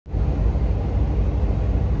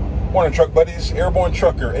Morning, truck buddies. Airborne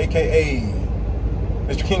Trucker, a.k.a.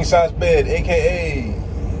 Mr. King Size Bed, a.k.a.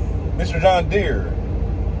 Mr. John Deere.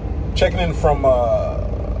 Checking in from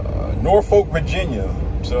Norfolk, Virginia.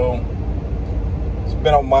 So, it's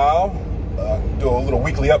been a while. Do a little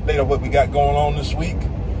weekly update of what we got going on this week.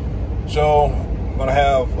 So, I'm going to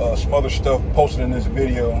have some other stuff posted in this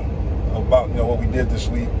video about what we did this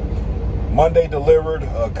week. Monday delivered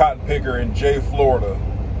a cotton picker in Jay, Florida.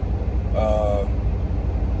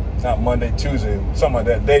 Not Monday, Tuesday, something like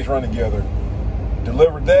that. Days run together.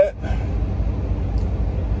 Delivered that.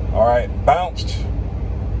 All right, bounced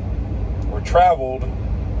or traveled,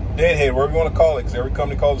 deadhead, whatever you want to call it, because every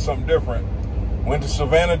company calls it something different. Went to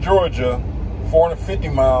Savannah, Georgia, 450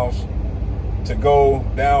 miles to go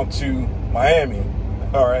down to Miami.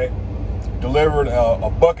 All right, delivered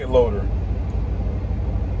a bucket loader.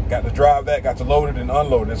 Got to drive that, got to load it and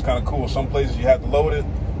unload it. It's kind of cool. Some places you have to load it,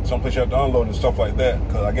 some places you have to unload it and stuff like that,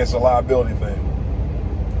 because I guess it's a liability thing.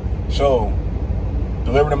 So,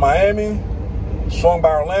 delivered in Miami, swung by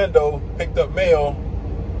Orlando, picked up mail,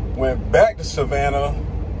 went back to Savannah,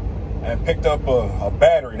 and picked up a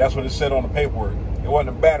battery. That's what it said on the paperwork. It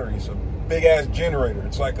wasn't a battery. It's a big-ass generator.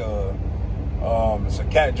 It's like it's a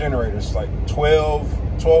cat generator. It's like 12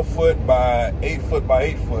 foot by 8 foot by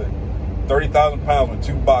 8 foot. 30,000 pounds with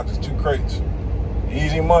 2 boxes, 2 crates.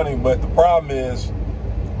 Easy money, but the problem is,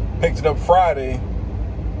 picked it up Thursday.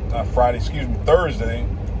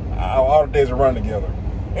 All the days are running together.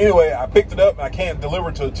 Anyway, I picked it up and I can't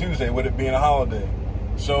deliver till Tuesday with it being a holiday.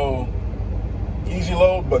 So, easy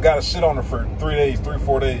load, but got to sit on it for 3 or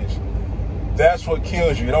 4 days. That's what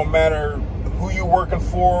kills you. It don't matter who you're working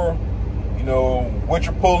for, what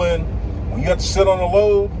you're pulling. When you have to sit on a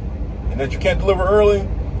load and that you can't deliver early,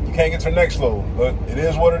 you can't get to the next load. But it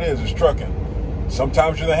is what it is. It's trucking.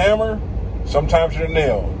 Sometimes you're the hammer, sometimes you're the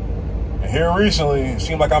nail. And here recently, it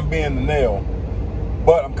seemed like I'm being the nail.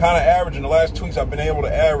 But I'm kind of averaging. The last 2 weeks, I've been able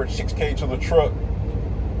to average 6K to the truck.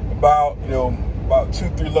 About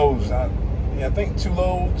 2-3 loads. I think 2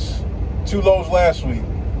 loads. 2 loads last week.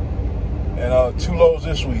 And 2 loads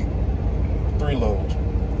this week. 3 loads.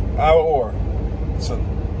 Either or. It's a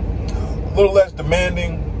little less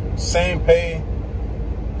demanding. Same pay.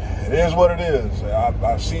 It is what it is.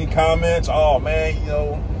 I've seen comments. Oh, man,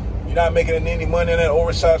 you're not making any money in that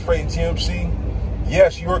oversized freight in TMC.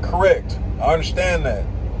 Yes, you are correct. I understand that.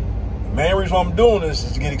 The main reason why I'm doing this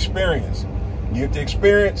is to get experience. You get the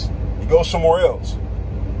experience, you go somewhere else.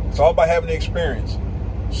 It's all about having the experience.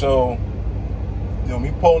 So,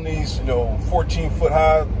 me pulling these, 14-foot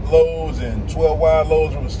high loads and 12 wide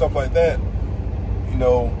loads and stuff like that,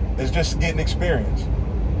 it's just getting experience.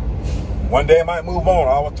 One day I might move on.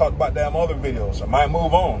 I always talk about that in other videos. I might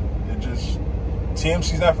move on.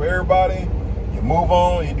 TMC's not for everybody. You move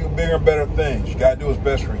on, you do bigger and better things. You got to do what's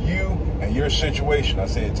best for you and your situation. I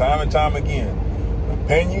say it time and time again. The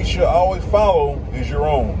opinion you should always follow is your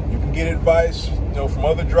own. You can get advice, from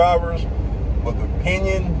other drivers, but the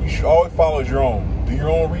opinion you should always follow is your own. Do your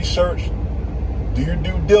own research. Do your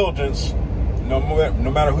due diligence.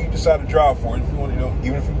 No matter who you decide to drive for. If you want,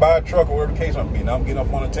 even if you buy a truck or whatever the case might be. Now I'm getting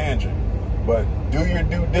off on a tangent, but do your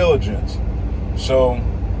due diligence. So,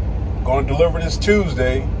 I'm going to deliver this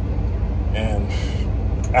Tuesday. And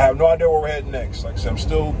I have no idea where we're heading next. Like I said, I'm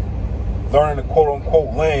still learning the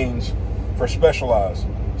quote-unquote lanes for Specialized.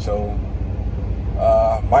 So,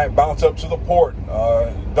 might bounce up to the port,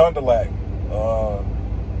 Dundalak.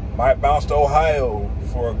 Might bounce to Ohio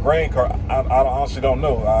for a grain car. I honestly don't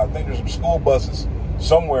know. I think there's some school buses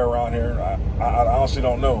somewhere around here. I honestly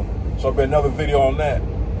don't know. So, there'll be another video on that.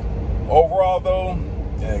 Overall, though,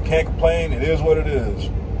 can't complain. It is what it is.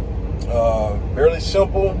 Fairly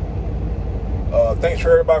simple. Thanks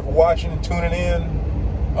for everybody for watching and tuning in.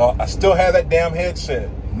 I still have that damn headset.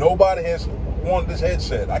 Nobody has wanted this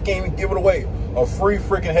headset. I can't even give it away. A free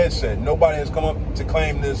freaking headset. Nobody has come up to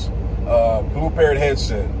claim this Blue Parrot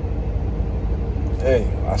headset. Hey,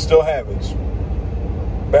 I still have it. It's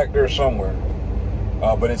back there somewhere.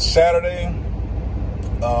 But it's Saturday.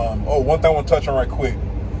 One thing I want to touch on right quick.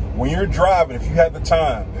 When you're driving, if you have the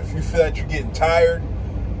time, if you feel that you're getting tired,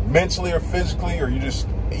 mentally or physically, or you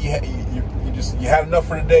had enough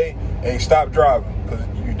for the day, hey, stop driving, because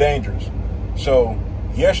you're dangerous. So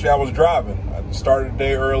yesterday I was driving. I started the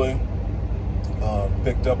day early,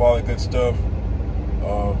 picked up all the good stuff.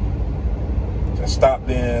 I stopped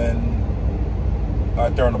in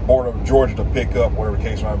out there on the border of Georgia to pick up whatever the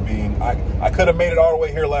case might be. I could have made it all the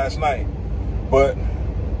way here last night, but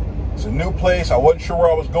it's a new place. I wasn't sure where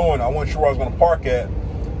I was going. I wasn't sure where I was going to park at.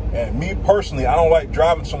 And me personally, I don't like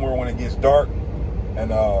driving somewhere when it gets dark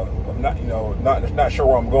and I'm not, not sure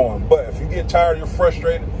where I'm going. But if you get tired, you're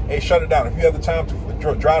frustrated, hey, shut it down. If you have the time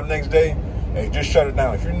to drive the next day, hey, just shut it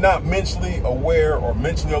down. If you're not mentally aware or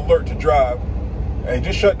mentally alert to drive, hey,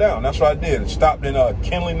 just shut down. That's what I did. Stopped in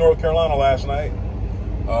Kenly, North Carolina last night.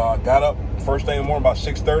 Got up first thing in the morning about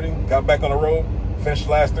 6:30. Got back on the road. Finished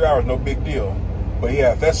the last 3 hours. No big deal. But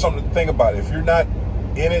yeah, if that's something to think about. If you're not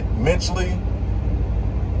in it mentally,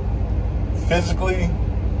 physically,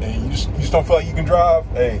 and you just don't feel like you can drive,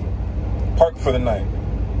 hey, park for the night.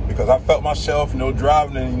 Because I felt myself,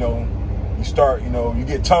 driving, and you start, you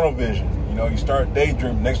get tunnel vision. You start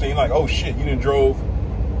daydreaming. Next thing you're like, oh shit, you done drove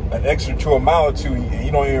an extra to a mile or two and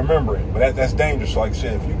you don't even remember it. But that's dangerous. Like I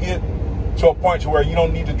said, if you get to a point to where you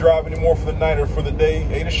don't need to drive anymore for the night or for the day,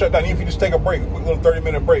 hey, just shut down. Even if you just take a break, a quick little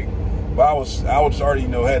 30-minute break. But I was already,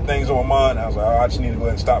 had things on my mind. I was like, I just need to go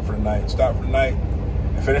ahead and stop for the night,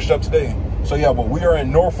 and finished up today. So yeah, but we are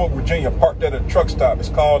in Norfolk, Virginia, parked at a truck stop. It's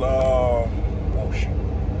called, oh shoot,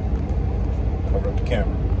 cover up the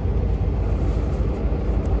camera.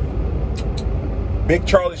 Big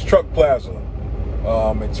Charlie's Truck Plaza.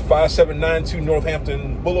 It's 5792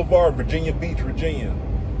 Northampton Boulevard, Virginia Beach, Virginia.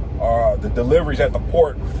 The delivery's at the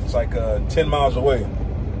port. It's like 10 miles away.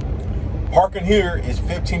 Parking here is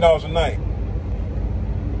 $15 a night.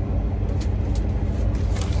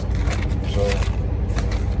 So,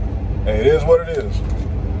 hey, it is what it is.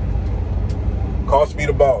 Cost to be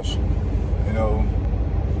the boss.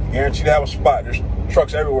 Guaranteed to have a spot. There's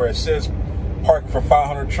trucks everywhere. It says parking for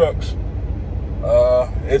 500 trucks.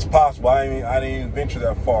 It's possible. I didn't even venture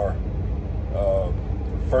that far.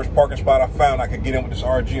 First parking spot I found, I could get in with this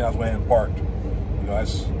RG, and I was went ahead and parked.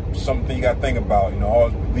 That's something you got to think about.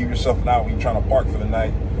 Always leave yourself an out when you're trying to park for the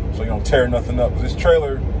night, so you don't tear nothing up. Because this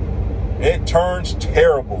trailer, it turns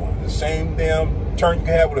terrible. The same damn turn you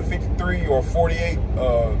can have with a 53 or a 48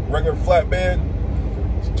 regular flatbed.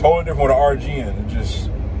 It's totally different with an RG in.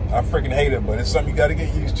 I freaking hate it, but it's something you got to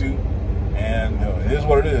get used to, and it is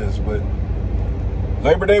what it is. But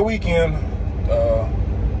Labor Day weekend,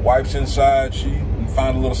 wife's inside. She can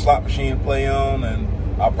find a little slot machine to play on, and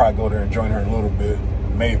I'll probably go there and join her in a little bit,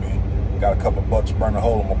 maybe. Got a couple bucks burn a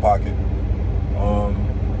hole in my pocket.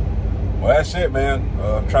 Well, that's it, man.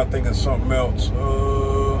 I'm trying to think of something else.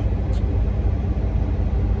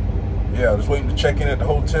 Yeah, just waiting to check in at the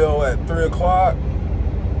hotel at 3 o'clock.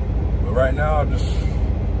 But right now, I'm just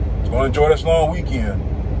going to enjoy this long weekend.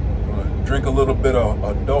 I'm going to drink a little bit of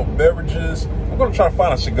adult beverages. I'm going to try to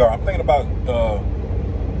find a cigar. I'm thinking about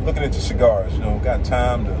looking into cigars. Got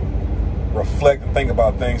time to reflect and think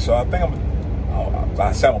about things. So I think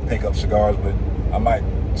I said I'm going to pick up cigars, but I might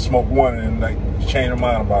smoke one and then change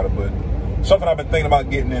my mind about it. But something I've been thinking about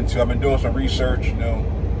getting into. I've been doing some research.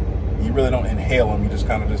 You really don't inhale them. You just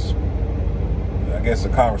kind of I guess the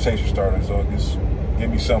conversation started. So just give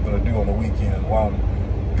me something to do on the weekend while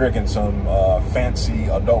I'm drinking some fancy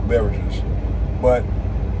adult beverages. But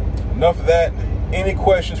enough of that. Any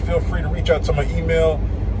questions, feel free to reach out to my email.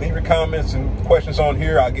 Leave your comments and questions on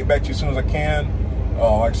here. I'll get back to you as soon as I can.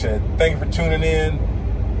 Like I said, thank you for tuning in.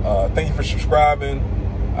 Thank you for subscribing.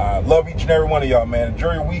 I love each and every one of y'all, man.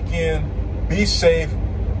 Enjoy your weekend. Be safe.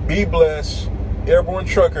 Be blessed. Airborne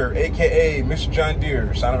Trucker, a.k.a. Mr. John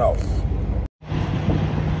Deere, signing off.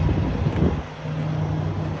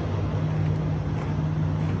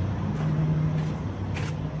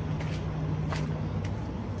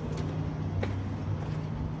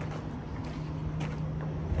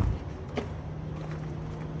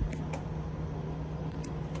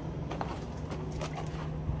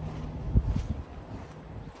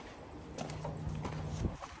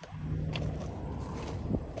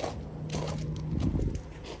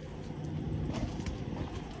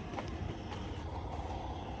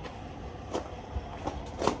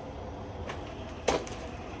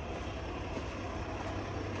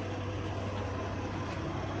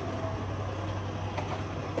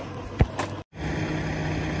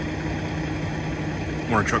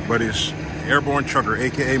 Morning, truck buddies. Airborne Trucker,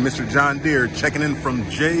 aka Mr. John Deere, checking in from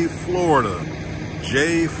Jay, Florida.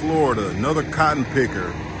 Jay, Florida, another cotton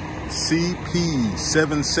picker.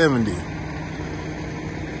 CP770.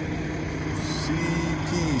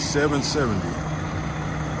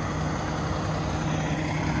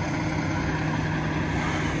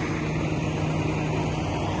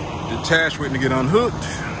 CP770. Detached, waiting to get unhooked.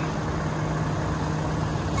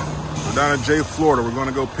 Down in Jay, Florida. We're going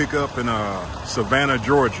to go pick up in Savannah,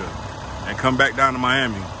 Georgia, and come back down to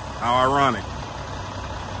Miami. How ironic.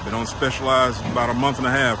 Been on Specialized about a month and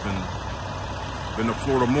a half, and been to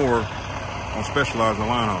Florida more on Specialized than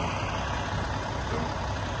line haul. So,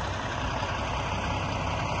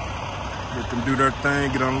 let them do their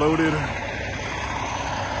thing, get unloaded.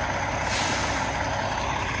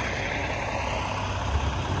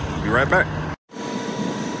 right back.